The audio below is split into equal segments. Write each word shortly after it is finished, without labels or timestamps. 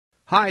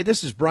Hi,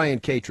 this is Brian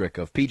Katrick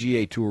of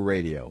PGA Tour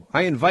Radio.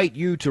 I invite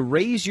you to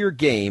raise your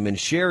game and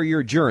share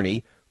your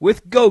journey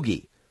with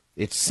GOGI.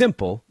 It's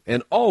simple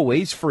and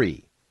always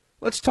free.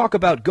 Let's talk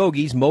about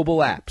GOGI's mobile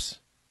apps.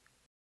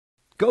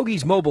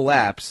 GOGI's mobile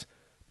apps,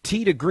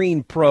 Tee to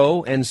Green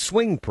Pro and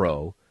Swing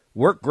Pro,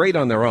 work great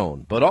on their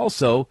own, but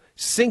also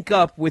sync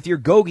up with your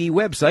GOGI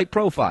website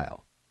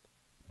profile.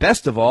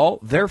 Best of all,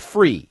 they're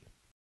free.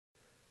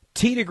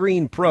 Tee to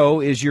Green Pro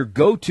is your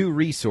go-to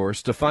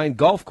resource to find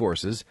golf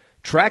courses,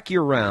 track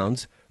your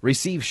rounds,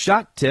 receive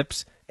shot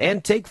tips,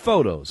 and take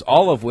photos,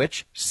 all of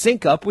which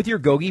sync up with your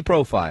GOGI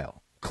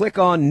profile. Click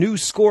on New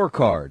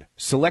Scorecard,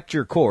 select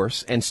your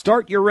course, and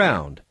start your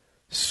round.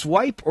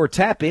 Swipe or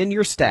tap in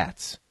your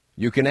stats.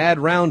 You can add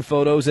round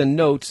photos and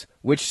notes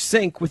which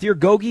sync with your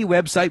GOGI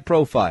website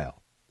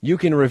profile. You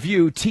can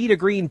review Tee to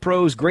Green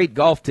Pro's great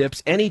golf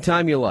tips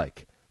anytime you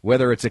like,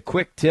 whether it's a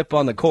quick tip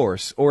on the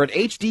course or an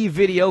HD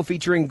video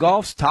featuring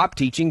golf's top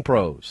teaching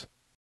pros.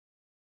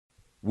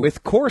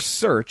 With Course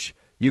Search,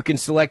 you can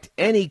select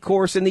any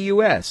course in the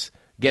U.S.,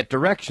 get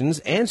directions,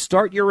 and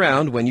start your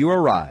round when you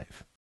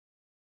arrive.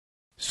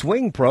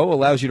 Swing Pro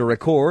allows you to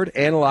record,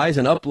 analyze,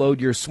 and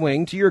upload your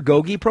swing to your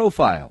GOGI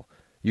profile.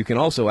 You can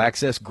also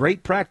access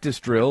great practice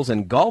drills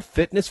and golf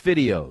fitness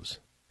videos.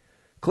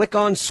 Click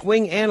on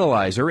Swing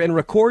Analyzer and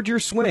record your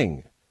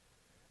swing.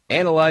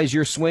 Analyze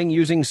your swing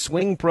using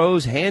Swing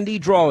Pro's handy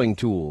drawing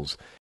tools.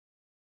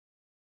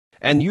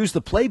 And use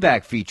the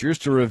playback features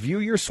to review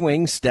your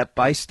swing step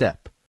by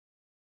step.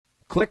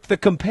 Click the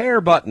Compare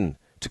button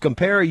to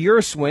compare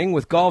your swing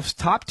with golf's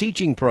top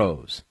teaching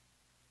pros.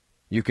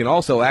 You can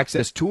also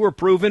access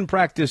tour-proven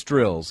practice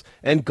drills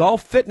and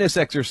golf fitness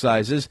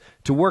exercises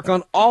to work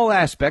on all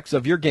aspects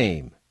of your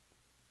game.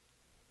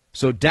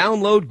 So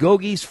download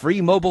GOGI's free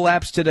mobile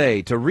apps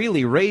today to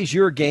really raise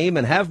your game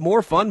and have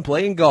more fun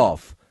playing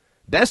golf.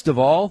 Best of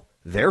all,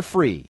 they're free.